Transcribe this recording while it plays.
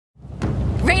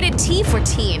Rated T for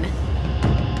teen.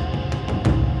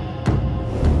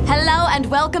 Hello and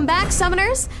welcome back,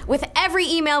 Summoners. With every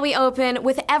email we open,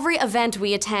 with every event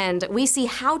we attend, we see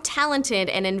how talented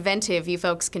and inventive you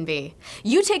folks can be.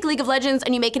 You take League of Legends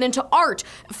and you make it into art,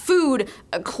 food,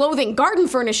 clothing, garden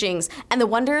furnishings, and the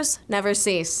wonders never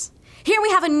cease. Here we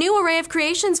have a new array of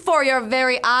creations for your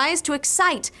very eyes to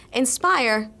excite,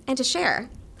 inspire, and to share.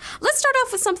 Let's start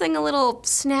off with something a little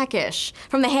snackish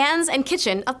from the hands and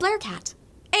kitchen of Blaircat.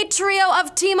 A trio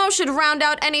of Teemo should round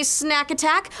out any snack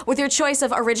attack with your choice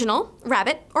of original,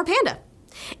 rabbit, or panda.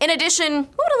 In addition,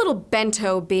 what would a little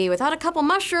bento be without a couple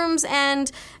mushrooms and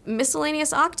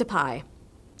miscellaneous octopi?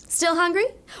 Still hungry?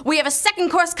 We have a second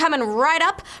course coming right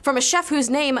up from a chef whose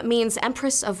name means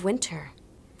Empress of Winter.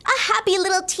 A happy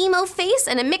little Teemo face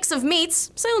and a mix of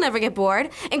meats, so you'll never get bored,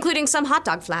 including some hot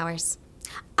dog flowers.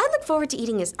 I look forward to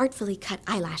eating his artfully cut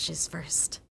eyelashes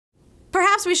first.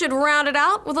 Perhaps we should round it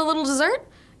out with a little dessert?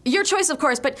 Your choice, of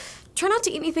course, but try not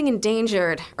to eat anything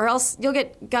endangered, or else you'll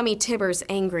get Gummy Tibbers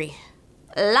angry.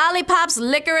 Lollipops,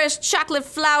 licorice, chocolate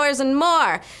flowers, and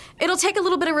more. It'll take a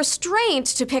little bit of restraint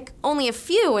to pick only a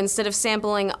few instead of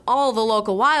sampling all the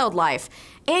local wildlife.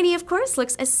 Annie, of course,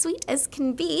 looks as sweet as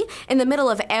can be in the middle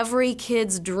of every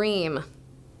kid's dream.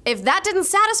 If that didn't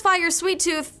satisfy your sweet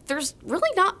tooth, there's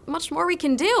really not much more we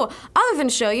can do other than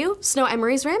show you Snow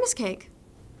Emery's Ramus cake.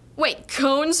 Wait,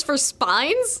 cones for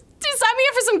spines? Dude, sign me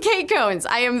up for some cake cones.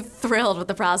 I am thrilled with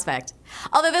the prospect.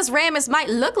 Although this Ramus might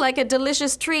look like a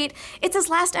delicious treat, it's his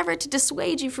last effort to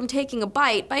dissuade you from taking a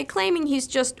bite by claiming he's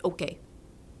just okay.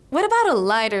 What about a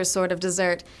lighter sort of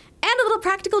dessert? And a little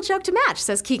practical joke to match,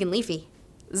 says Keegan Leafy.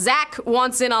 Zach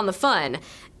wants in on the fun.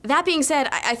 That being said,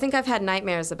 I think I've had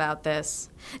nightmares about this.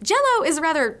 Jell-O is a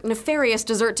rather nefarious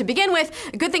dessert to begin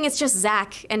with. Good thing it's just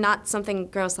Zach and not something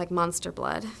gross like Monster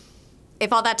Blood.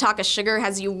 If all that talk of sugar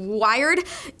has you wired,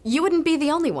 you wouldn't be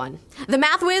the only one. The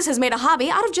Math Whiz has made a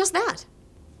hobby out of just that.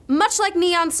 Much like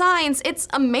neon signs, it's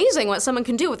amazing what someone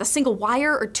can do with a single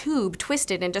wire or tube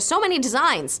twisted into so many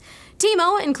designs.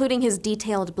 Teemo, including his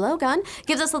detailed blowgun,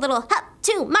 gives us a little hop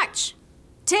to march.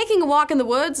 Taking a walk in the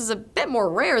woods is a bit more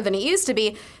rare than it used to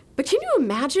be, but can you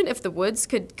imagine if the woods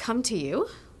could come to you?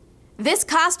 This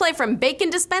cosplay from Bacon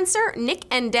Dispenser, Nick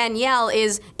and Danielle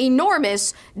is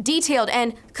enormous, detailed,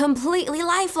 and completely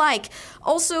lifelike.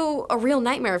 Also, a real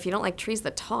nightmare if you don't like trees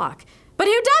that talk. But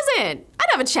who doesn't? I'd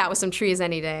have a chat with some trees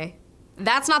any day.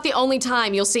 That's not the only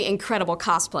time you'll see incredible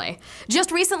cosplay.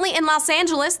 Just recently in Los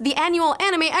Angeles, the annual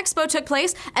Anime Expo took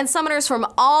place, and summoners from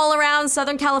all around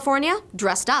Southern California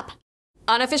dressed up.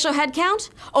 Unofficial headcount?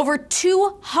 Over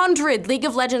 200 League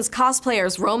of Legends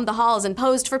cosplayers roamed the halls and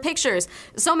posed for pictures,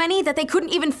 so many that they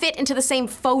couldn't even fit into the same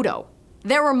photo.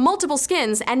 There were multiple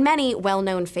skins and many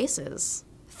well-known faces.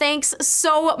 Thanks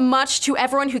so much to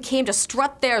everyone who came to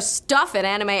strut their stuff at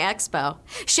Anime Expo.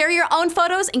 Share your own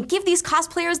photos and give these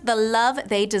cosplayers the love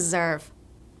they deserve.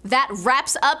 That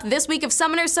wraps up this week of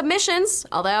Summoner Submissions,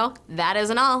 although that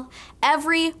isn't all.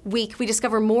 Every week we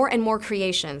discover more and more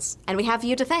creations, and we have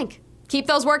you to thank. Keep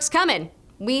those works coming.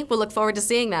 We will look forward to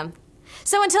seeing them.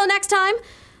 So until next time,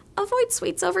 avoid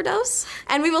sweets overdose,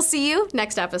 and we will see you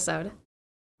next episode.